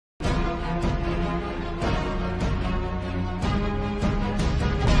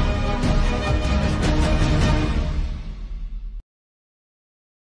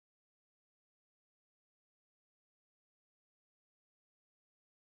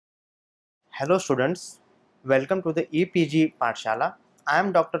Hello students, welcome to the EPG Pathshala. I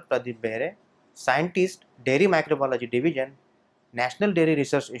am Dr. Pradeep Behere, Scientist, Dairy Microbiology Division, National Dairy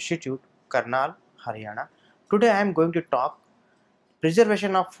Research Institute, Karnal, Haryana. Today I am going to talk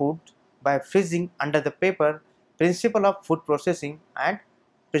preservation of food by freezing under the paper, principle of food processing and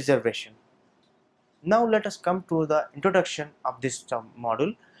preservation. Now let us come to the introduction of this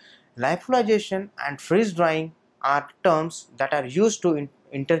module. Lyophilization and freeze drying are terms that are used to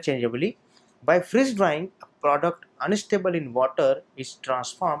interchangeably. By freeze drying, a product unstable in water is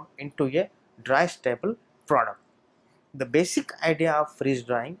transformed into a dry stable product. The basic idea of freeze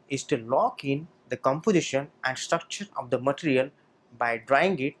drying is to lock in the composition and structure of the material by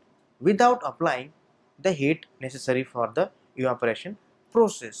drying it without applying the heat necessary for the evaporation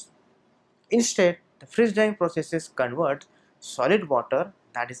process. Instead, the freeze drying processes convert solid water,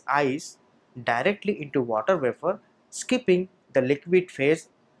 that is ice, directly into water vapor, skipping the liquid phase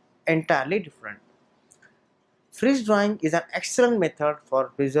entirely different. Freeze drying is an excellent method for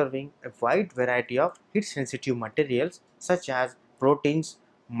preserving a wide variety of heat sensitive materials such as proteins,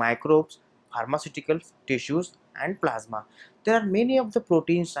 microbes, pharmaceuticals, tissues, and plasma. There are many of the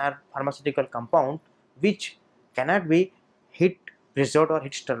proteins and pharmaceutical compounds which cannot be heat preserved or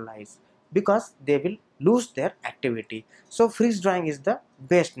heat sterilized because they will lose their activity. So freeze drying is the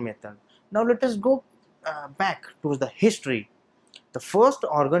best method. Now let us go back to the history. The first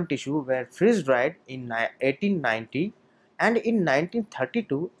organ tissue were freeze dried in 1890, and in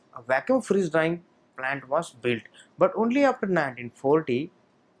 1932 a vacuum freeze drying plant was built, but only after 1940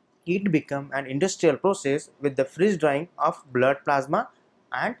 it became an industrial process with the freeze drying of blood plasma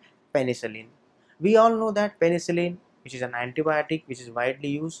and penicillin. We all know that penicillin, which is an antibiotic which is widely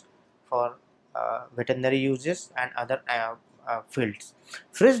used for veterinary uses and other fields.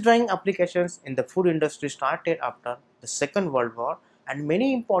 Freeze drying applications in the food industry started after the Second World War, and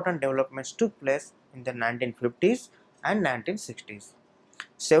many important developments took place in the 1950s and 1960s.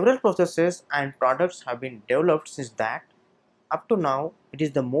 Several processes and products have been developed since that. Up to now, it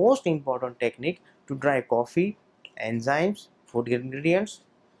is the most important technique to dry coffee, enzymes, food ingredients,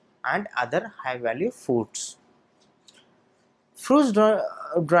 and other high value foods. Freeze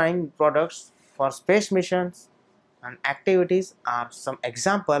drying products for space missions and activities are some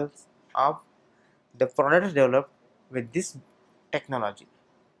examples of the products developed with this technology.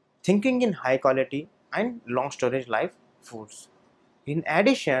 Thinking in high quality and long storage life foods. In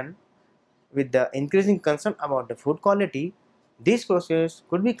addition, with the increasing concern about the food quality, this process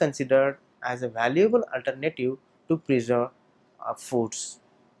could be considered as a valuable alternative to preserve foods.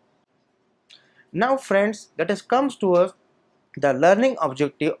 Now friends, let us come to us the learning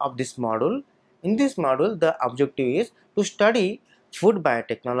objective of this module. In this module, the objective is to study food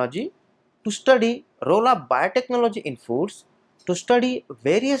biotechnology, to study role of biotechnology in foods, to study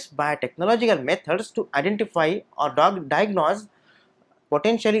various biotechnological methods to identify or diagnose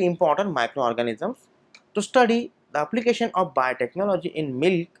potentially important microorganisms, to study the application of biotechnology in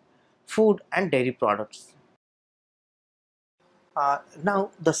milk, food and dairy products.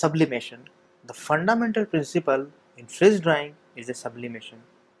 Now the sublimation. The fundamental principle in freeze drying is the sublimation.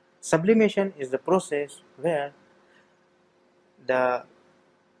 Sublimation is the process where the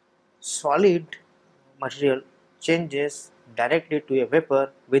solid material changes directly to a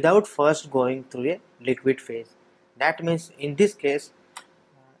vapor without first going through a liquid phase. That means in this case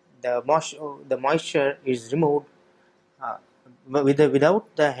the moisture is removed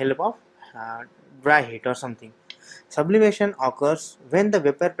without the help of uh, dry heat or something. Sublimation occurs when the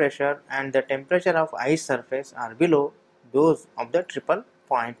vapor pressure and the temperature of ice surface are below those of the triple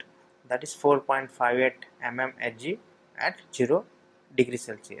point, that is 4.58 mmHg at 0 degrees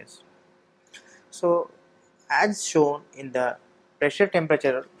Celsius. So as shown in the pressure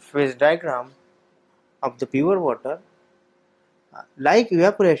temperature phase diagram of the pure water, like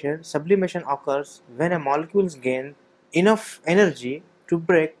evaporation, sublimation occurs when a molecules gain enough energy to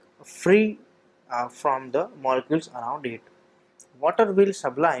break free from the molecules around it. Water will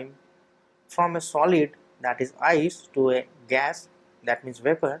sublime from a solid, that is ice, to a gas, that means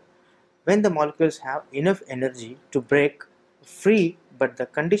vapor, when the molecules have enough energy to break free, but the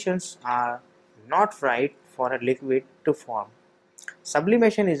conditions are not right for a liquid to form.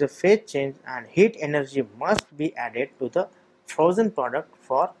 Sublimation is a phase change and heat energy must be added to the frozen product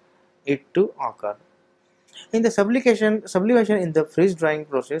for it to occur. In the sublimation in the freeze drying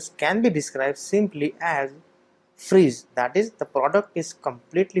process can be described simply as freeze, that is, the product is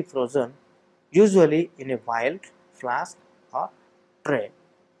completely frozen, usually in a vial, flask, or tray.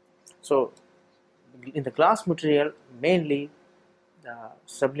 So, in the glass material, mainly the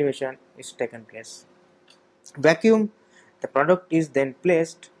sublimation is taken place. Vacuum, the product is then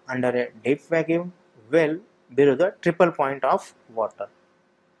placed under a deep vacuum well below the triple point of water.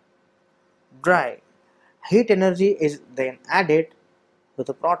 Dry. Heat energy is then added to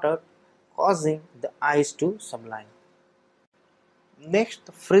the product, causing the ice to sublime. Next,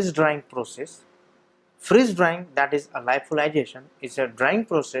 the freeze drying process. Freeze drying, that is a lyophilization, is a drying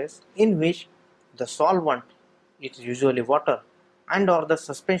process in which the solvent, it is usually water, and or the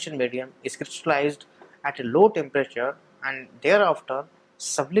suspension medium is crystallized at a low temperature and thereafter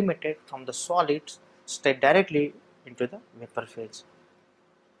sublimated from the solids state directly into the vapor phase.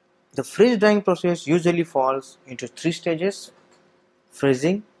 The freeze drying process usually falls into three stages: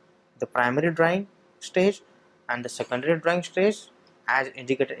 freezing, the primary drying stage, and the secondary drying stage as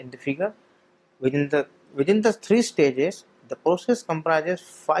indicated in the figure. Within the three stages, the process comprises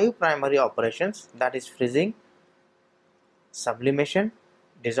five primary operations, that is freezing, sublimation,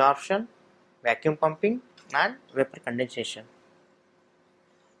 desorption, vacuum pumping, and vapor condensation.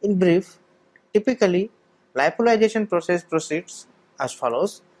 In brief, typically, lyophilization process proceeds as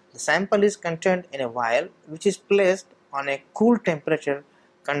follows. The sample is contained in a vial which is placed on a cool temperature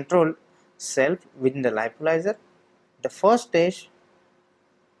control shelf within the lyophilizer. The first stage,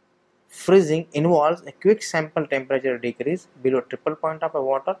 freezing, involves a quick sample temperature decrease below triple point of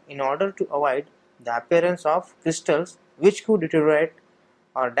water in order to avoid the appearance of crystals which could deteriorate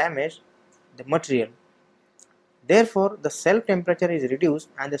or damage the material. Therefore, the shelf temperature is reduced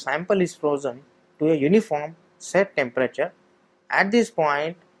and the sample is frozen to a uniform set temperature. At this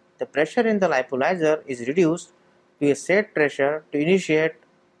point, the pressure in the lyophilizer is reduced to a set pressure to initiate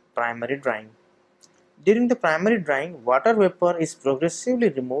primary drying. During the primary drying, water vapor is progressively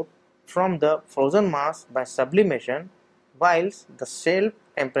removed from the frozen mass by sublimation, whilst the shelf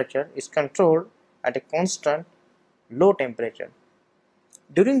temperature is controlled at a constant low temperature.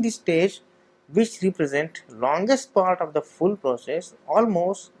 During this stage, which represents longest part of the full process,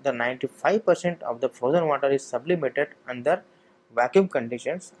 almost the 95% of the frozen water is sublimated under vacuum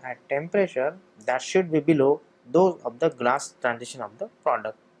conditions at temperature that should be below those of the glass transition of the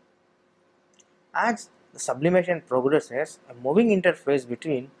product. As the sublimation progresses, a moving interface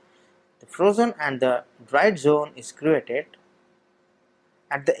between the frozen and the dried zone is created.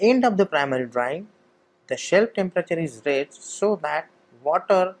 At the end of the primary drying, the shelf temperature is raised so that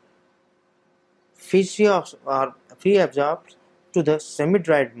water free-absorbed to the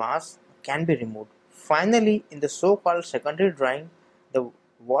semi-dried mass can be removed. Finally, in the so-called secondary drying, the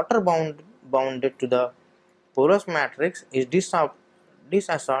water bounded to the porous matrix is dissolved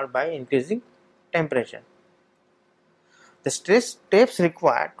by increasing temperature. The steps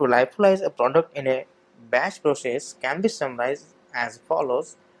required to lyophilize a product in a batch process can be summarized as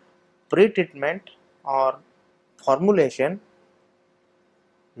follows: pre-treatment or formulation,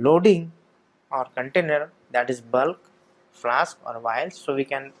 loading or container, that is bulk, flask or vials. So we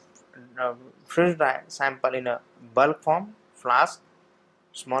can freeze dry sample in a bulk form, flask,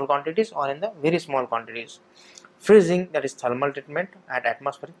 small quantities, or in the very small quantities. Freezing, that is thermal treatment at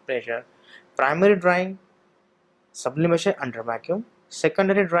atmospheric pressure. Primary drying, sublimation under vacuum.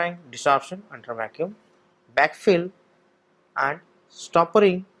 Secondary drying, desorption under vacuum. Backfill and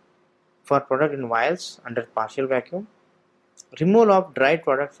stoppering for product in vials under partial vacuum. Removal of dried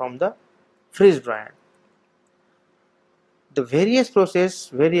product from the freeze dryer. The various process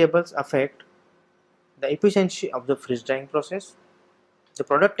variables affect the efficiency of the freeze drying process. The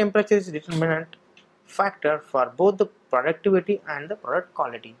product temperature is a determinant factor for both the productivity and the product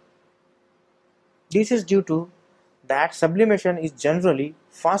quality. This is due to that sublimation is generally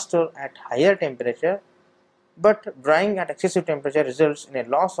faster at higher temperature, but drying at excessive temperature results in a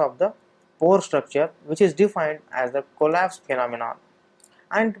loss of the pore structure, which is defined as the collapse phenomenon,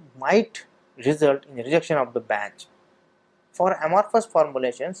 and might result in rejection of the batch. For amorphous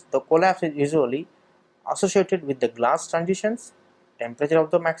formulations, the collapse is usually associated with the glass transitions, temperature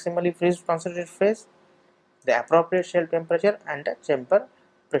of the maximally freeze concentrated phase, the appropriate shelf temperature, and the chamber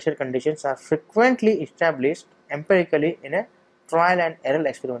pressure conditions are frequently established empirically in a trial and error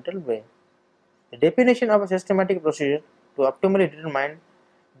experimental way. The definition of a systematic procedure to optimally determine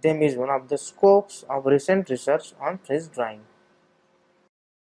them is one of the scopes of recent research on freeze drying.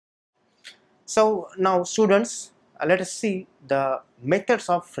 So now students, let us see the methods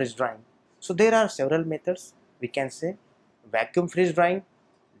of freeze drying. So there are several methods. We can say vacuum freeze drying,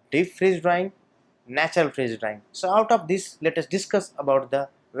 deep freeze drying, natural freeze drying. So out of this, let us discuss about the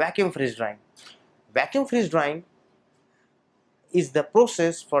vacuum freeze drying. Vacuum freeze drying is the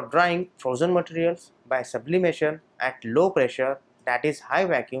process for drying frozen materials by sublimation at low pressure, that is high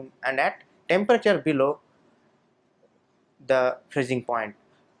vacuum, and at temperature below the freezing point.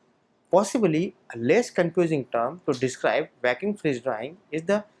 Possibly a less confusing term to describe vacuum freeze drying is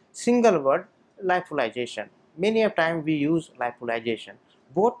the Single word, lyophilization. Many a time we use lyophilization.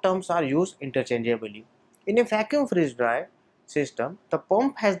 Both terms are used interchangeably. In a vacuum freeze dry system, the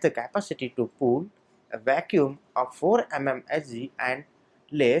pump has the capacity to pull a vacuum of 4 mmHg and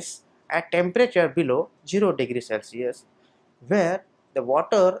less at temperature below 0 degrees Celsius, where the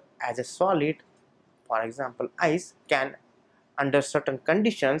water as a solid, for example ice, can under certain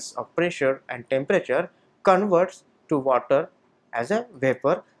conditions of pressure and temperature converts to water as a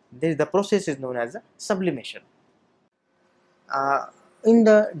vapor. The process is known as a sublimation. Uh, in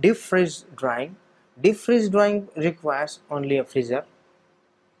the deep freeze drying requires only a freezer.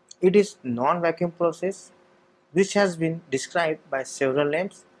 It is non-vacuum process which has been described by several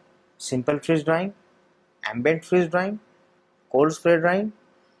names: simple freeze drying, ambient freeze drying, cold spray drying,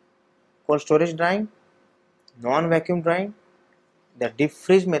 cold storage drying, non-vacuum drying. The deep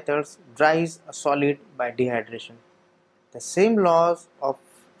freeze methods dries a solid by dehydration. The same laws of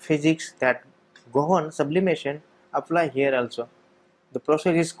physics that govern sublimation apply here also. The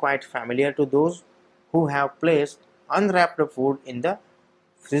process is quite familiar to those who have placed unwrapped food in the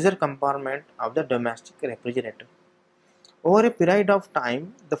freezer compartment of the domestic refrigerator. Over a period of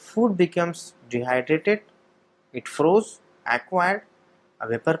time, the food becomes dehydrated, it froze, acquired a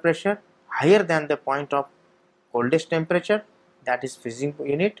vapor pressure higher than the point of coldest temperature, that is freezing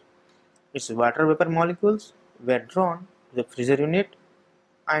unit. Its water vapor molecules were drawn to the freezer unit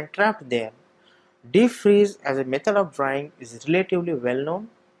and trapped there. Deep freeze as a method of drying is relatively well known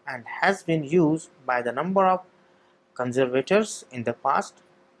and has been used by the number of conservators in the past.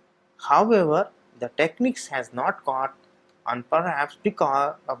 However, the techniques has not caught on, perhaps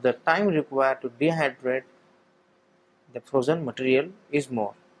because of the time required to dehydrate the frozen material is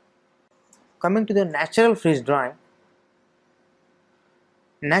more. Coming to the natural freeze drying,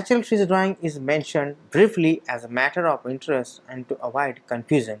 natural freeze drying is mentioned briefly as a matter of interest and to avoid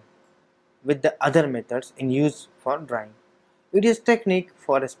confusion with the other methods in use for drying. It is technique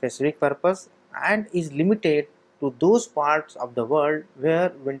for a specific purpose and is limited to those parts of the world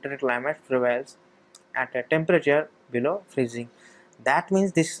where winter climate prevails at a temperature below freezing. That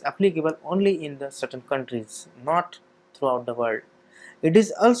means this is applicable only in the certain countries, not throughout the world. It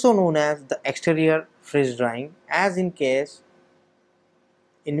is also known as the exterior freeze drying, as in case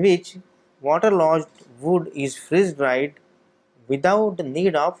in which water-lodged wood is freeze-dried without the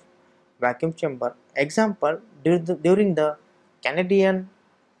need of vacuum chamber. Example, during the Canadian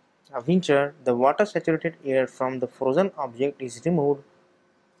winter, the water-saturated air from the frozen object is removed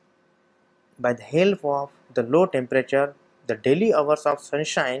by the help of the low temperature, the daily hours of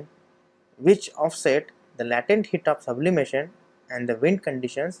sunshine, which offset the latent heat of sublimation, and the wind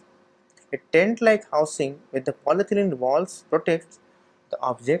conditions. A tent-like housing with the polyethylene walls protects the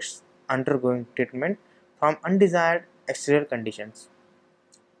objects undergoing treatment from undesired exterior conditions.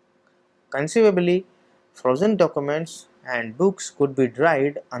 Conceivably, frozen documents and books could be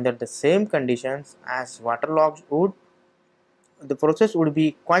dried under the same conditions as waterlogged wood. The process would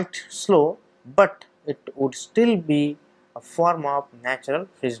be quite slow, but it would still be a form of natural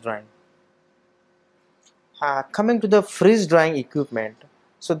freeze drying. Coming to the freeze drying equipment,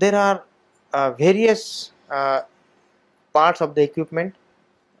 so there are various parts of the equipment,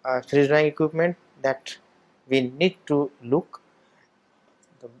 freeze drying equipment, that we need to look.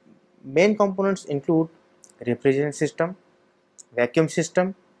 The main components include refrigerant system, vacuum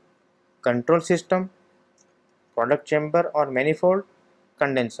system, control system, product chamber or manifold,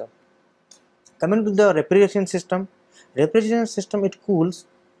 condenser. Coming to the refrigeration system, it cools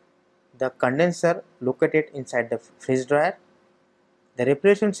the condenser located inside the freeze dryer. The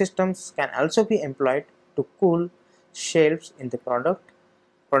refrigeration systems can also be employed to cool shelves in the product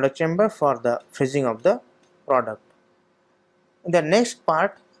chamber for the freezing of the product. The next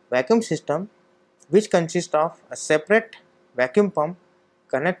part, vacuum system, which consists of a separate vacuum pump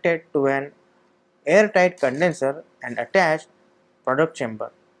connected to an airtight condenser and attached product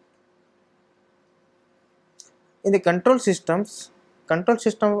chamber. In the control system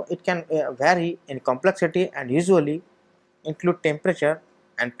it can vary in complexity and usually include temperature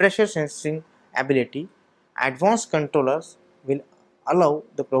and pressure sensing ability. Advanced controllers will allow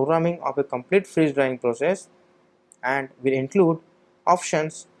the programming of a complete freeze drying process and will include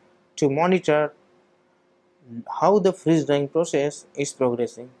options to monitor how the freeze drying process is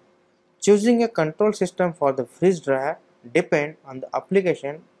progressing. Choosing a control system for the freeze dryer depends on the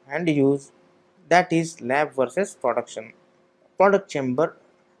application and use, that is lab versus production. Product chamber,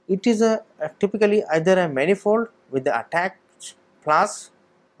 it is typically either a manifold with the attached flask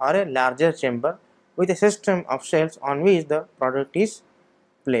or a larger chamber with a system of shelves on which the product is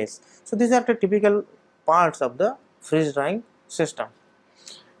placed. So these are the typical parts of the freeze drying system.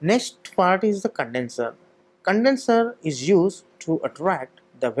 Next part is the condenser. Condenser is used to attract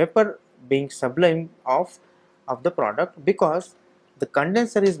the vapor being sublimed of the product because the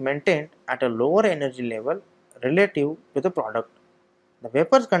condenser is maintained at a lower energy level relative to the product. The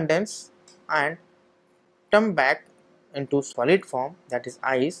vapors condense and come back into solid form, that is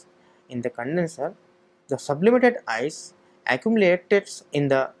ice, in the condenser. The sublimated ice accumulates in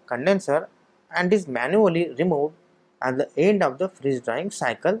the condenser and is manually removed at the end of the freeze drying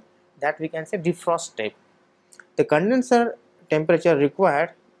cycle, that we can say defrost step. The condenser temperature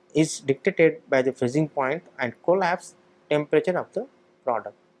required is dictated by the freezing point and collapse temperature of the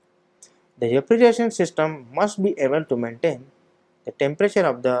product. The refrigeration system must be able to maintain the temperature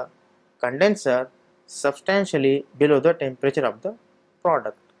of the condenser substantially below the temperature of the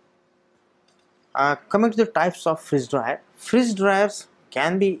product. Coming to the types of freeze dryers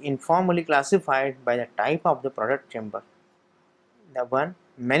can be informally classified by the type of the product chamber. The one,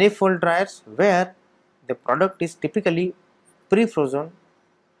 manifold dryers, where the product is typically pre-frozen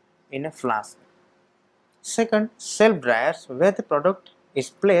in a flask. Second, self dryers, where the product is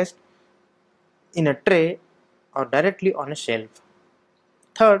placed in a tray or directly on a shelf.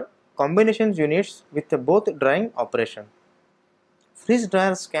 Third, combination units with both drying operation. Freeze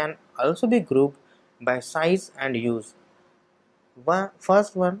dryers can also be grouped by size and use.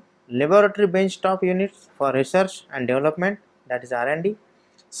 First one, laboratory benchtop units for research and development, that is R&D.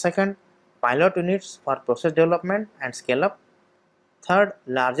 Second, pilot units for process development and scale up. Third,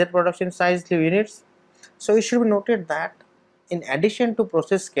 larger production size units. So it should be noted that in addition to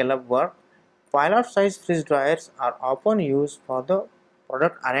process scale up work, pilot size freeze dryers are often used for the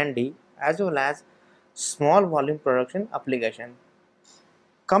product R&D as well as small volume production application.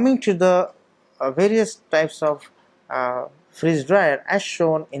 Coming to the various types of freeze dryer as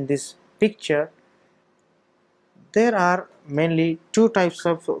shown in this picture, there are mainly two types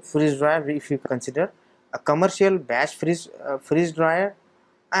of freeze dryer if you consider: a commercial batch freeze dryer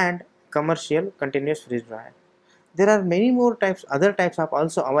and commercial continuous freeze dryer. There are many more types, other types are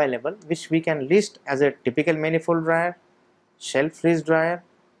also available, which we can list as a typical manifold dryer, shelf freeze dryer,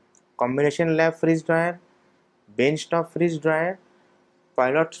 combination lab freeze dryer, benchtop freeze dryer,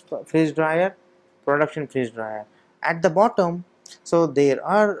 pilot freeze dryer, production freeze dryer. At the bottom, so there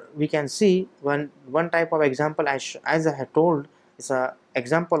are, we can see one type of example as I have told is a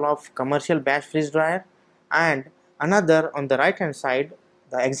example of commercial batch freeze dryer, and another on the right hand side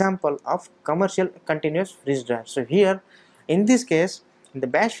the example of commercial continuous freeze dryer. So here in this case, in the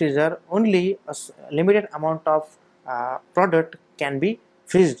batch freezer, only a limited amount of product can be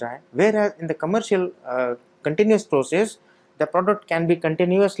freeze dry, whereas in the commercial continuous process the product can be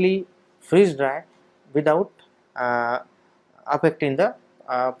continuously freeze dry without affecting the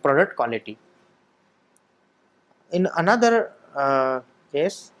product quality. In another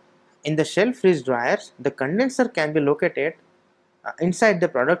case, in the shelf freeze dryers, the condenser can be located inside the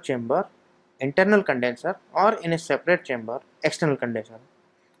product chamber, internal condenser, or in a separate chamber, external condenser,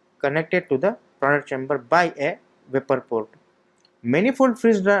 connected to the product chamber by a vapor port. Manifold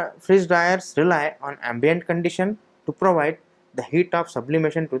freeze dryers rely on ambient condition to provide the heat of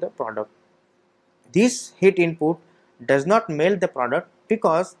sublimation to the product. This heat input does not melt the product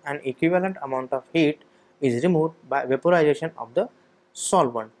because an equivalent amount of heat is removed by vaporization of the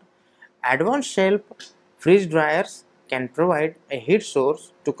solvent. Advanced shelf freeze dryers can provide a heat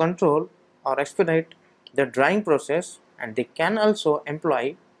source to control or expedite the drying process, and they can also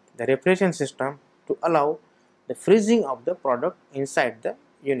employ the refrigeration system to allow the freezing of the product inside the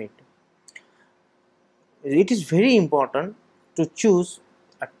unit. It is very important to choose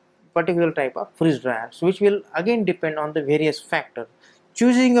a particular type of freeze dryers, which will again depend on the various factors.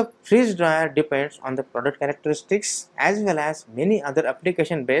 Choosing a freeze dryer depends on the product characteristics as well as many other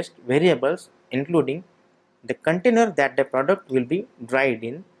application based variables, including the container that the product will be dried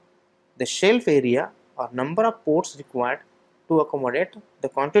in, the shelf area or number of ports required to accommodate the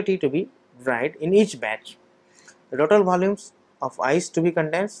quantity to be dried in each batch, the total volumes of ice to be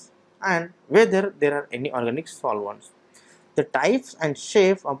condensed, and whether there are any organic solvents. The types and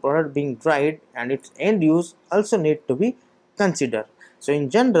shape of product being dried and its end use also need to be considered. So in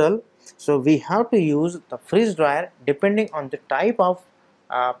general, so we have to use the freeze dryer depending on the type of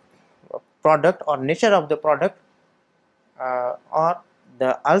product or nature of the product, or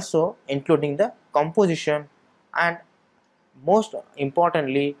the also including the composition and most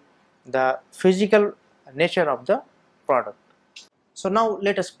importantly the physical nature of the product. So now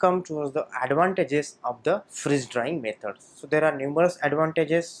let us come towards the advantages of the freeze drying methods. So there are numerous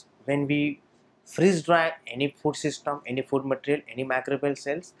advantages when we freeze dry any food system, any food material, any microbial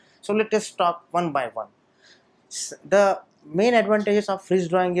cells. So let us talk one by one. The Main advantages of freeze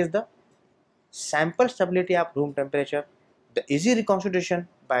drying is the sample stability of room temperature, the easy reconstitution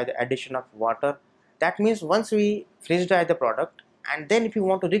by the addition of water. That means once we freeze dry the product and then if you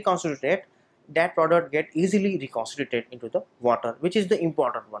want to reconstitute it, that product get easily reconstituted into the water, which is the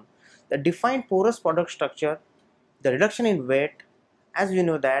important one. The defined porous product structure, the reduction in weight, as we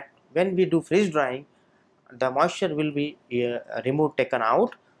know that when we do freeze drying, the moisture will be removed, taken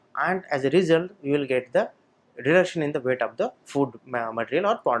out, and as a result you will get the reduction in the weight of the food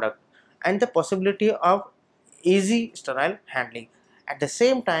material or product, and the possibility of easy sterile handling. At the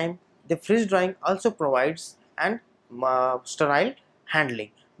same time, the freeze drying also provides an sterile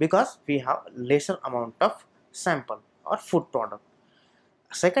handling because we have lesser amount of sample or food product.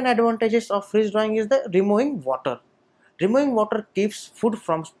 Second advantages of freeze drying is the removing water. Removing water keeps food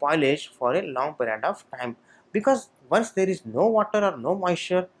from spoilage for a long period of time, because once there is no water or no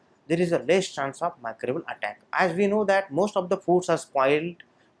moisture, there is a less chance of microbial attack. As we know that most of the foods are spoiled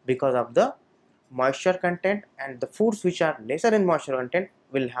because of the moisture content, and the foods which are lesser in moisture content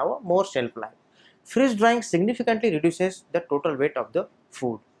will have a more shelf life. Freeze drying significantly reduces the total weight of the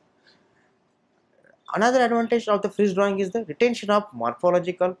food. Another advantage of the freeze drying is the retention of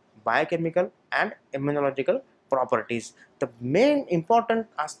morphological, biochemical and immunological properties. The main important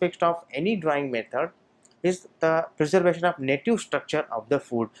aspect of any drying method is the preservation of native structure of the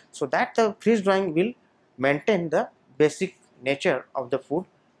food, so that the freeze drying will maintain the basic nature of the food.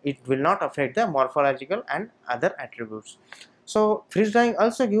 It will not affect the morphological and other attributes. So freeze drying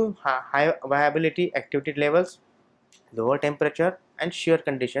also gives high viability activity levels, lower temperature and shear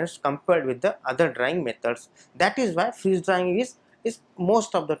conditions compared with the other drying methods. That is why freeze drying is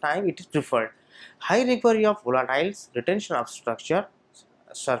most of the time it is preferred. High recovery of volatiles, retention of structure,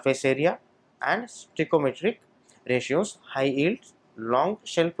 surface area and stoichiometric ratios, high yields, long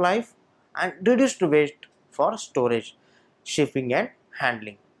shelf life and reduced waste for storage, shipping and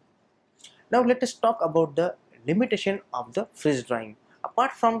handling. Now let us talk about the limitation of the freeze drying.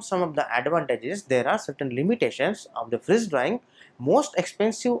 Apart from some of the advantages, there are certain limitations of the freeze drying. Most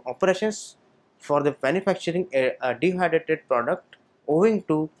expensive operations for the manufacturing a dehydrated product, owing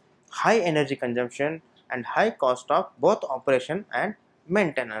to high energy consumption and high cost of both operation and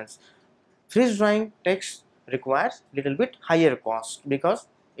maintenance. Freeze drying takes requires little bit higher cost because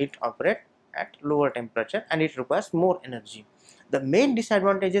it operates at lower temperature and it requires more energy. The main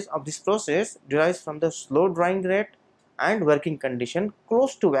disadvantages of this process derives from the slow drying rate and working condition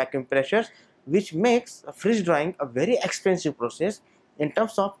close to vacuum pressures, which makes freeze drying a very expensive process in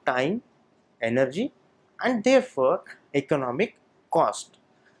terms of time, energy and therefore economic cost.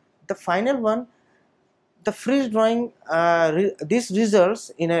 The final one, the freeze drying, this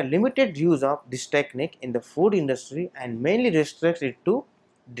results in a limited use of this technique in the food industry and mainly restricts it to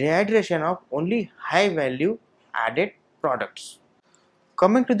dehydration of only high value added products.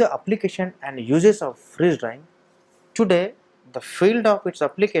 Coming to the application and uses of freeze drying, today the field of its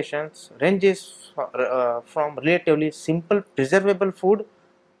applications ranges from relatively simple preservable food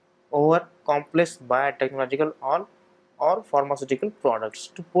over complex biotechnological or pharmaceutical products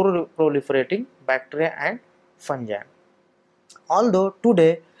to proliferating bacteria and fungi. Although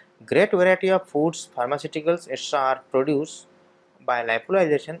today great variety of foods, pharmaceuticals, etc. are produced by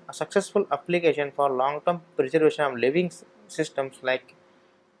lyophilization, a successful application for long-term preservation of living systems like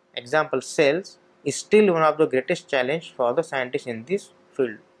example cells is still one of the greatest challenge for the scientists in this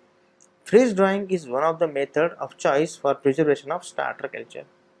field. Freeze drying is one of the methods of choice for preservation of starter culture.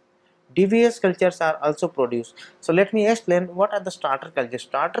 Devious cultures are also produced. So let me explain what are the starter cultures.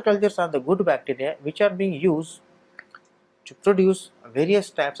 Starter cultures are the good bacteria which are being used to produce various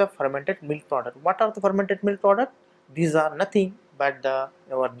types of fermented milk product. What are the fermented milk product? These are nothing but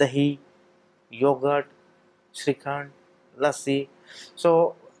our dahi, yogurt, shrikhand, lassi.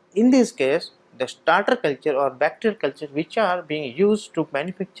 So in this case, the starter culture or bacterial culture which are being used to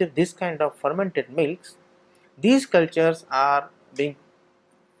manufacture this kind of fermented milks, these cultures are being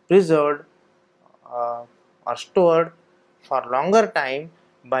preserved uh, or stored for longer time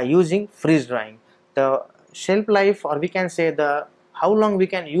by using freeze drying. The shelf life, or we can say the how long we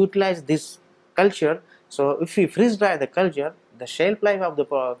can utilize this culture. So if we freeze dry the culture, the shelf life of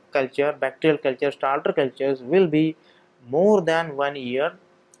the culture, bacterial culture, starter cultures will be more than 1 year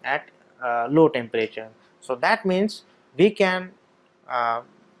at low temperature. So that means we can uh,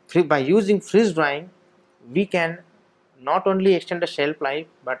 by using freeze drying we can not only extend the shelf life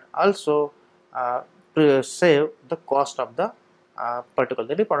but also uh, save the cost of the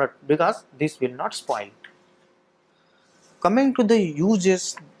particular product, because this will not spoil. Coming to the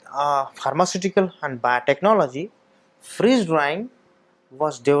uses, pharmaceutical and biotechnology, freeze drying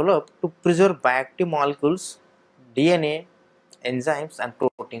was developed to preserve bioactive molecules, DNA enzymes and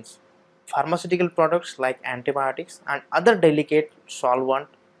proteins. Pharmaceutical products like antibiotics and other delicate solvent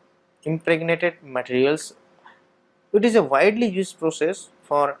impregnated materials. It is a widely used process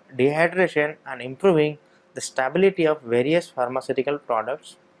for dehydration and improving the stability of various pharmaceutical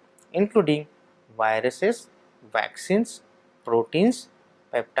products, including viruses, vaccines, proteins,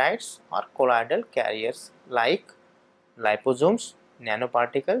 peptides, or colloidal carriers like liposomes,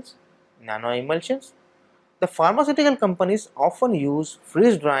 nanoparticles, nanoemulsions. The pharmaceutical companies often use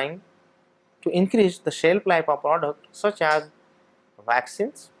freeze drying to increase the shelf life of products such as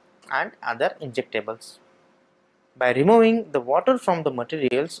vaccines and other injectables. By removing the water from the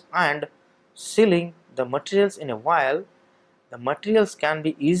materials and sealing the materials in a vial, the materials can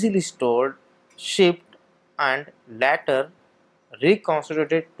be easily stored, shipped, and later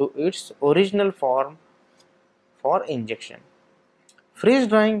reconstituted to its original form for injection. Freeze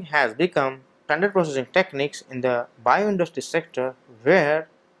drying has become standard processing techniques in the bioindustry sector, where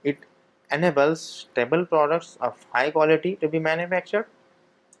it enables stable products of high quality to be manufactured.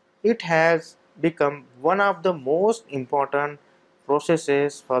 It has become one of the most important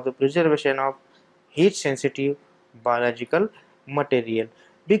processes for the preservation of heat sensitive biological material,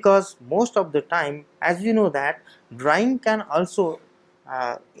 because most of the time, as we know, that drying can also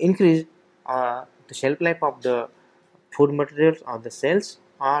increase the shelf life of the food materials or the cells,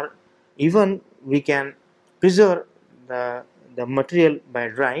 or even we can preserve the material by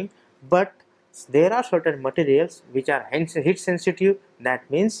drying. But there are certain materials which are heat sensitive. That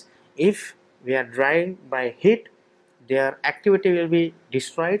means if we are drying by heat, their activity will be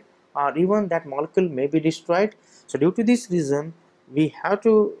destroyed, or even that molecule may be destroyed. So due to this reason, we have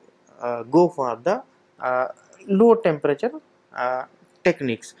to go for the uh, low temperature uh,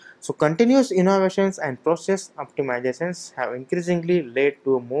 techniques. So continuous innovations and process optimizations have increasingly led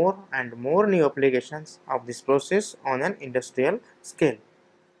to more and more new applications of this process on an industrial scale.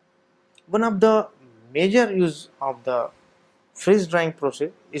 One of the major use of the freeze drying process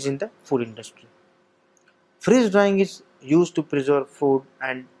is in the food industry. Freeze drying is used to preserve food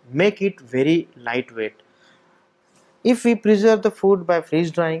and make it very lightweight. If we preserve the food by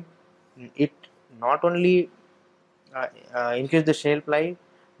freeze drying, it not only increase the shelf life,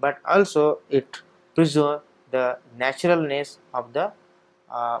 but also it preserve the naturalness of the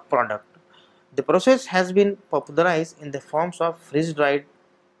product. The process has been popularized in the forms of freeze dried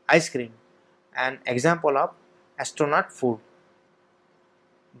ice cream, an example of astronaut food.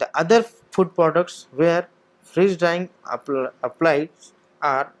 The other food products where freeze drying applies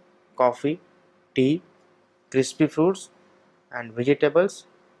are coffee, tea, crispy fruits and vegetables,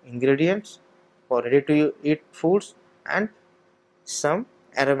 ingredients for ready to eat foods, and some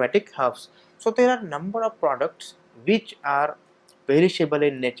aromatic herbs. So there are number of products which are perishable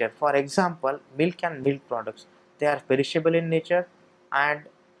in nature. For example, milk and milk products, they are perishable in nature, and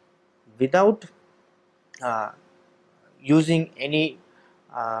without uh, using any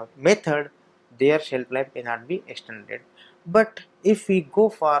method, their shelf life cannot be extended. But if we go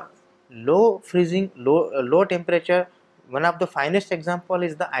for low freezing, low temperature, one of the finest example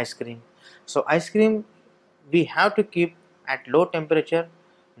is the ice cream. So ice cream we have to keep at low temperature,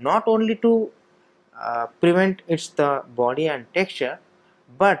 not only to prevent its the body and texture,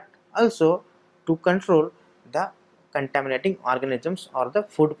 but also to control the contaminating organisms or the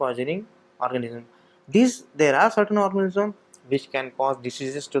food poisoning organism. These there are certain organisms which can cause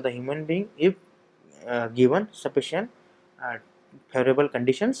diseases to the human being if given sufficient uh, favorable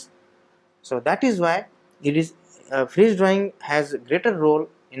conditions. So that is why it is freeze drying has a greater role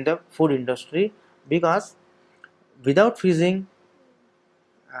in the food industry, because without freezing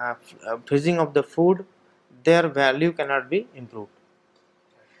of the food, their value cannot be improved.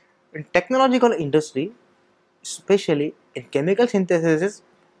 In technological industry, especially in chemical synthesis,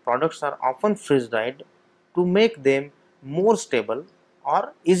 products are often freeze dried to make them more stable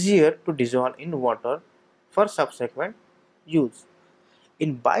or easier to dissolve in water for subsequent use.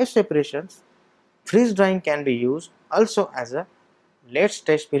 In bioseparations, freeze drying can be used also as a late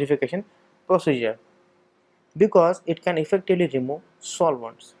stage purification procedure, because it can effectively remove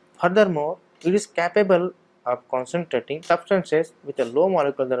solvents. Furthermore, it is capable of concentrating substances with a low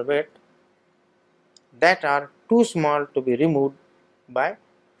molecular weight that are too small to be removed by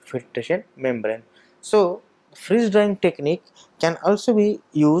filtration membrane. So, freeze drying technique can also be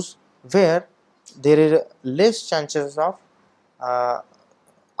used where there is less chances of uh,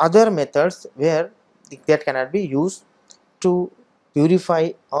 other methods where that cannot be used to purify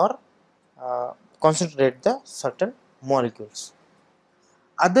or concentrate the certain molecules.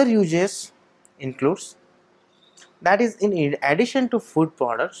 Other uses includes, that is, in addition to food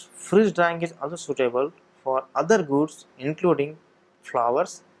products, freeze drying is also suitable for other goods including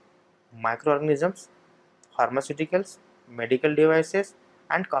flowers, microorganisms, pharmaceuticals, medical devices,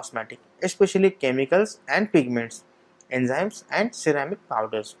 and cosmetics, especially chemicals and pigments, enzymes, and ceramic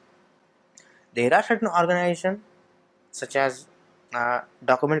powders. There are certain organizations such as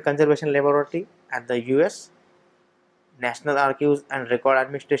Document Conservation Laboratory at the US, National Archives and Record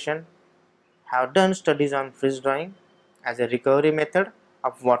Administration have done studies on freeze drying as a recovery method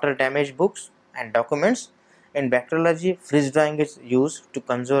of water damaged books and documents. In bacteriology, freeze drying is used to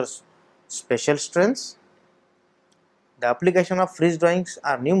conserve special strengths. The application of freeze dryings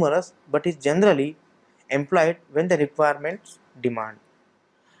are numerous but is generally employed when the requirements demand.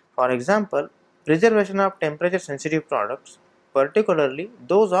 For example, preservation of temperature sensitive products, particularly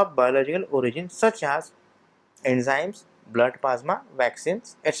those of biological origin such as enzymes, blood plasma,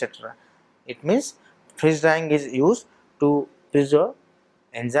 vaccines, etc. It means freeze drying is used to preserve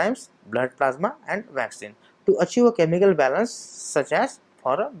enzymes, blood plasma, and vaccine to achieve a chemical balance such as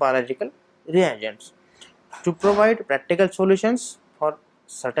for biological reagents. To provide practical solutions for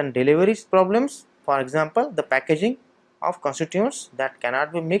certain delivery problems, for example, the packaging of constituents that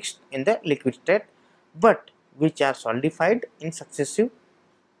cannot be mixed in the liquid state but which are solidified in successive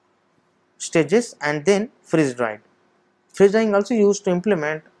stages and then freeze dried. Freeze drying also used to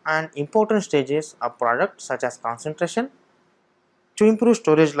implement an important stages of product such as concentration to improve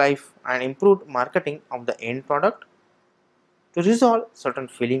storage life and improve marketing of the end product. To resolve certain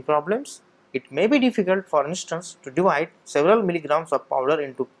filling problems, it may be difficult, for instance, to divide several milligrams of powder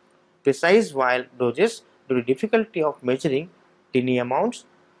into precise vial doses due to difficulty of measuring tiny amounts,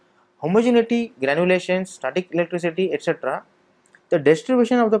 homogeneity, granulation, static electricity, etc. The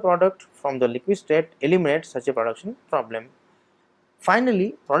distribution of the product from the liquid state eliminates such a production problem.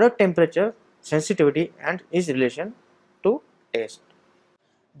 Finally, product temperature, sensitivity and its relation to taste.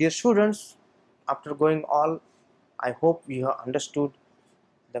 Dear students, after going all, I hope you have understood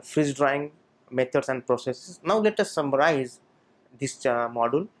the freeze drying methods and processes. Now let us summarize this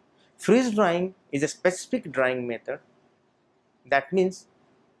module. Freeze drying is a specific drying method. That means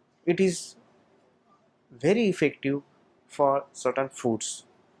it is very effective for certain foods,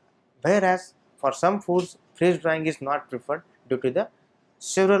 whereas for some foods freeze drying is not preferred due to the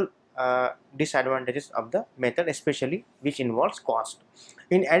several disadvantages of the method, especially which involves cost.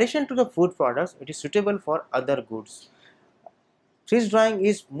 In addition to the food products, it is suitable for other goods. Freeze drying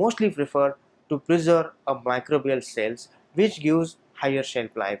is mostly preferred to preserve a microbial cells, which gives higher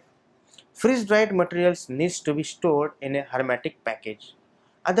shelf life. Freeze dried materials needs to be stored in a hermetic package.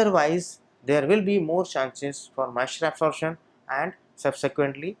 Otherwise, there will be more chances for moisture absorption and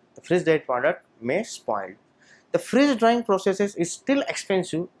subsequently the freeze dried product may spoil. The freeze drying process is still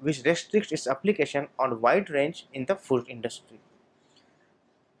expensive, which restricts its application on wide range in the food industry.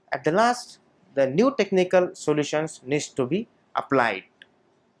 At the last, the new technical solutions needs to be applied.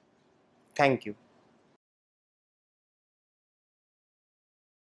 Thank you.